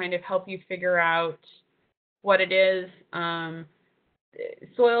we can kind of help you figure out what it is.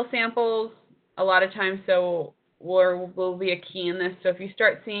 Soil samples, a lot of times, will be a key in this. So if you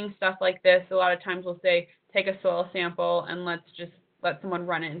start seeing stuff like this, a lot of times we'll say, take a soil sample and let's just let someone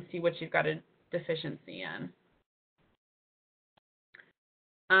run it and see what you've got a deficiency in.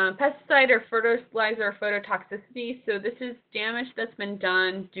 Pesticide or fertilizer or phototoxicity. So this is damage that's been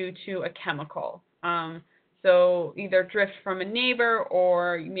done due to a chemical. So either drift from a neighbor,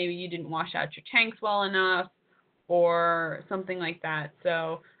 or maybe you didn't wash out your tanks well enough, or something like that.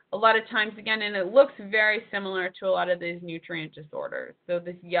 So a lot of times, again, and it looks very similar to a lot of these nutrient disorders. So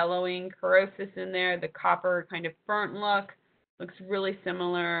this yellowing corrosis in there, the copper kind of burnt look, looks really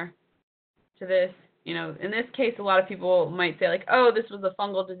similar to this. In this case, a lot of people might say like, oh, this was a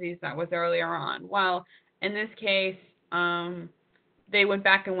fungal disease that was earlier on. Well, in this case, they went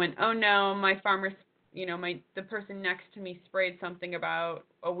back and went, oh no, my farmer's, the person next to me sprayed something about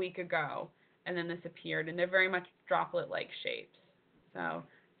a week ago, and then this appeared, and they're very much droplet-like shapes. So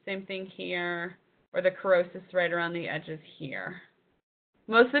same thing here, or the corrosis right around the edges here.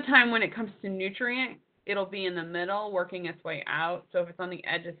 Most of the time when it comes to nutrient, it'll be in the middle, working its way out. So if it's on the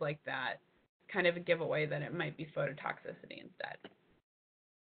edges like that, kind of a giveaway that it might be phototoxicity instead.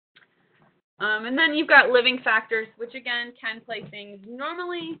 And then you've got living factors, which again can play things.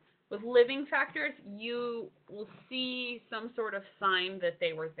 Normally with living factors, you will see some sort of sign that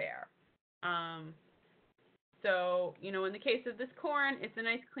they were there. So, in the case of this corn, it's a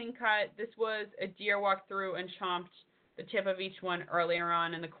nice clean cut. This was a deer walked through and chomped the tip of each one earlier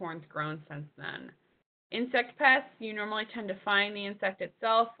on, and the corn's grown since then. Insect pests, you normally tend to find the insect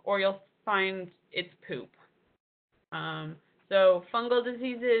itself, or you'll find its poop. So fungal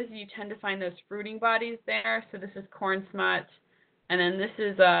diseases, you tend to find those fruiting bodies there. So this is corn smut, and then this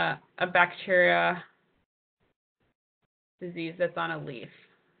is a bacteria disease that's on a leaf.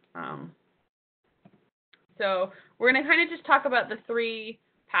 So we're going to kind of just talk about the three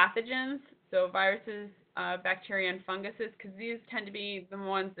pathogens, so viruses, bacteria and funguses, because these tend to be the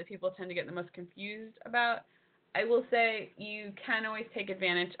ones that people tend to get the most confused about. I will say you can always take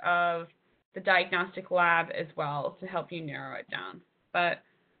advantage of the diagnostic lab as well to help you narrow it down. But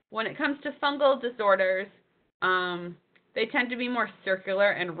when it comes to fungal disorders, they tend to be more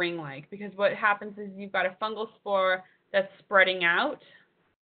circular and ring-like, because what happens is you've got a fungal spore that's spreading out,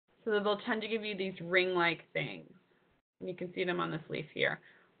 so they'll tend to give you these ring-like things. And you can see them on this leaf here.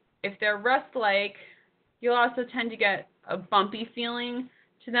 If they're rust-like, you'll also tend to get a bumpy feeling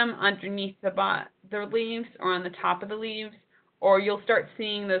to them underneath the leaves or on the top of the leaves, or you'll start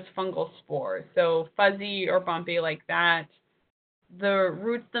seeing those fungal spores, so fuzzy or bumpy like that. The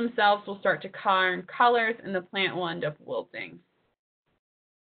roots themselves will start to turn colors, and the plant will end up wilting.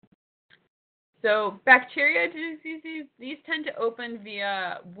 So bacteria diseases, these tend to open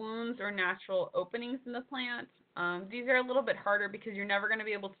via wounds or natural openings in the plant. These are a little bit harder because you're never going to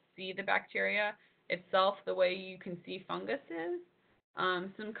be able to see the bacteria itself the way you can see funguses.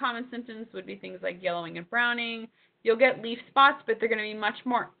 Some common symptoms would be things like yellowing and browning. You'll get leaf spots, but they're going to be much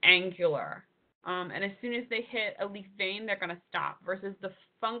more angular. And as soon as they hit a leaf vein, they're going to stop, versus the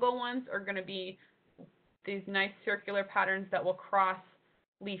fungal ones are going to be these nice circular patterns that will cross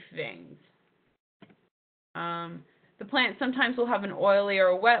leaf veins. The plant sometimes will have an oily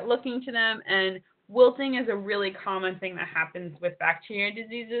or wet looking to them, and wilting is a really common thing that happens with bacteria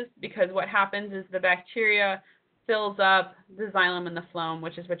diseases, because what happens is the bacteria fills up the xylem and the phloem,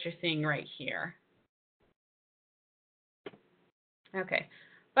 which is what you're seeing right here. Okay.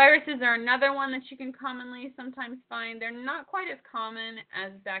 Viruses are another one that you can commonly sometimes find. They're not quite as common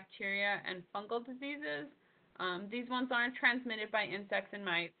as bacteria and fungal diseases. These ones aren't transmitted by insects and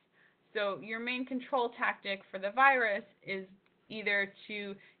mites. So your main control tactic for the virus is either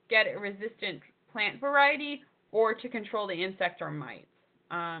to get a resistant plant variety or to control the insect or mites.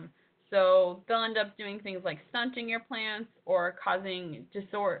 So they'll end up doing things like stunting your plants or causing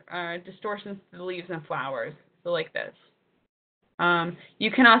distortions to the leaves and flowers, so like this.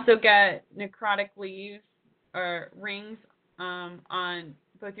 You can also get necrotic leaves or rings on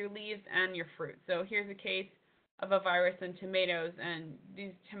both your leaves and your fruit. So here's a case of a virus in tomatoes, and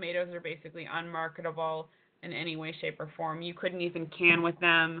these tomatoes are basically unmarketable in any way, shape, or form. You couldn't even can with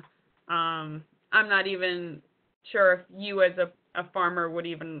them. I'm not even sure if you as a farmer would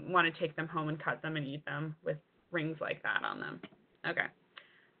even want to take them home and cut them and eat them with rings like that on them. Okay.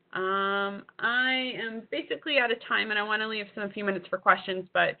 I am basically out of time, and I want to leave a few minutes for questions,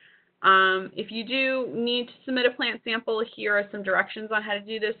 but if you do need to submit a plant sample, here are some directions on how to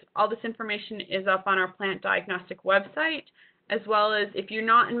do this. All this information is up on our plant diagnostic website, as well as if you're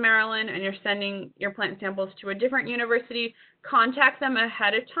not in Maryland and you're sending your plant samples to a different university, contact them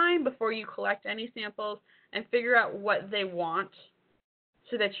ahead of time before you collect any samples and figure out what they want,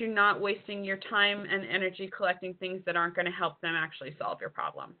 so that you're not wasting your time and energy collecting things that aren't going to help them actually solve your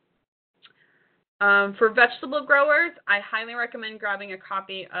problem. For vegetable growers, I highly recommend grabbing a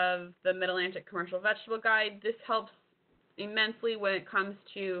copy of the Mid-Atlantic Commercial Vegetable Guide. This helps immensely when it comes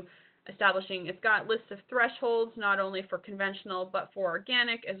to establishing, it's got lists of thresholds, not only for conventional but for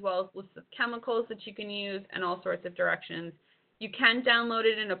organic, as well as lists of chemicals that you can use and all sorts of directions. You can download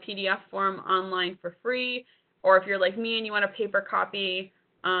it in a PDF form online for free, or if you're like me and you want a paper copy,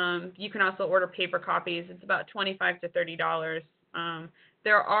 you can also order paper copies. It's about $25 to $30.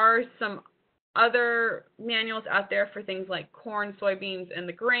 There are some other manuals out there for things like corn, soybeans, and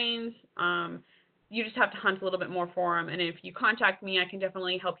the grains. You just have to hunt a little bit more for them, and if you contact me, I can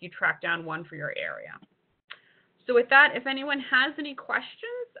definitely help you track down one for your area. So with that, if anyone has any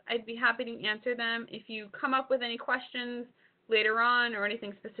questions, I'd be happy to answer them. If you come up with any questions later on or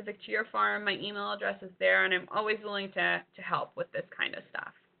anything specific to your farm, my email address is there, and I'm always willing to help with this kind of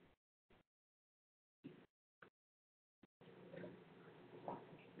stuff.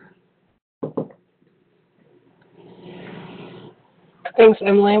 Thanks,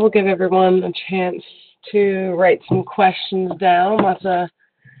 Emily. We'll give everyone a chance to write some questions down. Lots of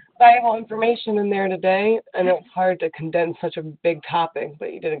valuable information in there today. I know it's hard to condense such a big topic,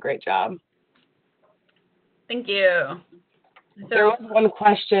 but you did a great job. Thank you. So, there was one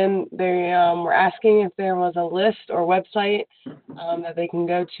question. They were asking if there was a list or website that they can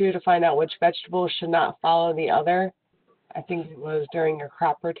go to find out which vegetables should not follow the other. I think it was during your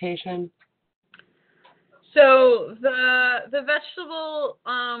crop rotation. So the vegetable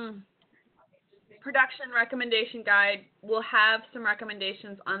production recommendation guide will have some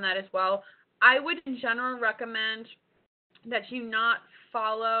recommendations on that as well. I would in general recommend that you not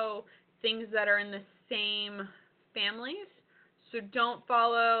follow things that are in the same families. So don't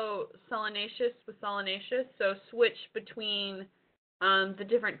follow solanaceous with solanaceous. So switch between the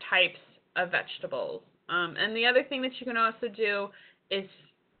different types of vegetables. And the other thing that you can also do is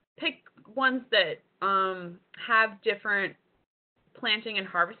pick ones that have different planting and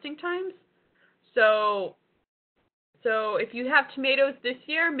harvesting times. So if you have tomatoes this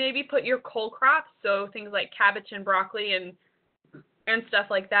year, maybe put your cole crops, so things like cabbage and broccoli and stuff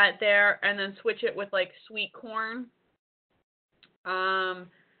like that there, and then switch it with like sweet corn. And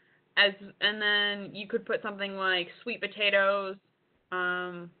then you could put something like sweet potatoes.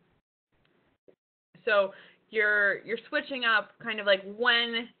 So you're switching up kind of like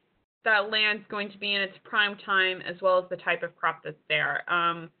when that land's going to be in its prime time, as well as the type of crop that's there.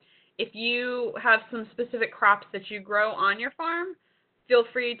 If you have some specific crops that you grow on your farm, feel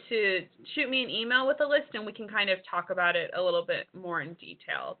free to shoot me an email with a list, and we can kind of talk about it a little bit more in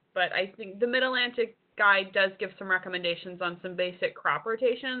detail. But I think the Mid-Atlantic guide does give some recommendations on some basic crop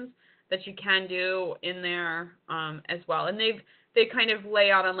rotations that you can do in there as well. And they kind of lay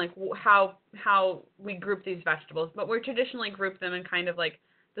out on like how we group these vegetables, but we traditionally group them in kind of like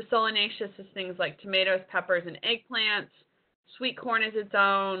the solanaceous is things like tomatoes, peppers, and eggplants. Sweet corn is its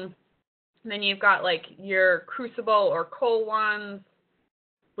own. And then you've got like your crucible or cole ones,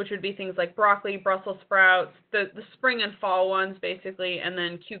 which would be things like broccoli, Brussels sprouts, the spring and fall ones basically, and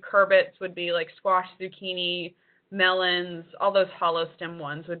then cucurbits would be like squash, zucchini, melons, all those hollow stem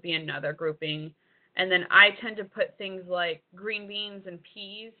ones would be another grouping. And then I tend to put things like green beans and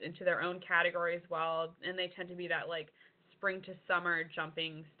peas into their own category as well, and they tend to be that like spring to summer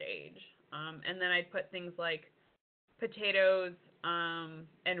jumping stage. And then I'd put things like potatoes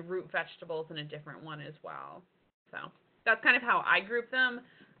and root vegetables in a different one as well. So that's kind of how I group them,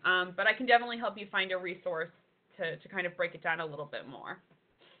 but I can definitely help you find a resource to kind of break it down a little bit more.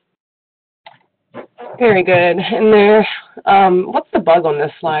 Very good. And there, what's the bug on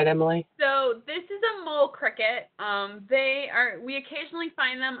this slide, Emily? So this is a mole cricket. We occasionally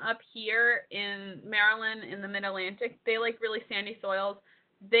find them up here in Maryland in the Mid-Atlantic. They like really sandy soils.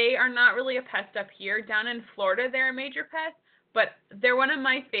 They are not really a pest up here. Down in Florida, they're a major pest, but they're one of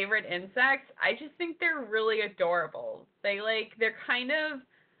my favorite insects. I just think they're really adorable. They're kind of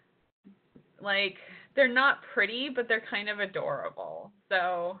like, they're not pretty, but they're kind of adorable.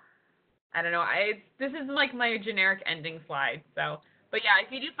 So I don't know. This is like my generic ending slide. So, but yeah,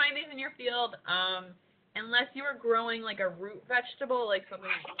 if you do find these in your field, unless you are growing like a root vegetable, like something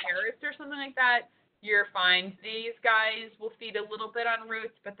like carrots or something like that, you're fine. These guys will feed a little bit on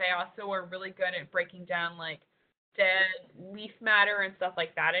roots, but they also are really good at breaking down like dead leaf matter and stuff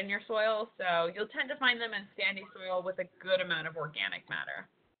like that in your soil. So you'll tend to find them in sandy soil with a good amount of organic matter.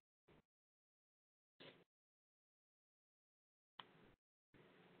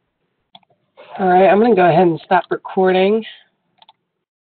 All right, I'm going to go ahead and stop recording.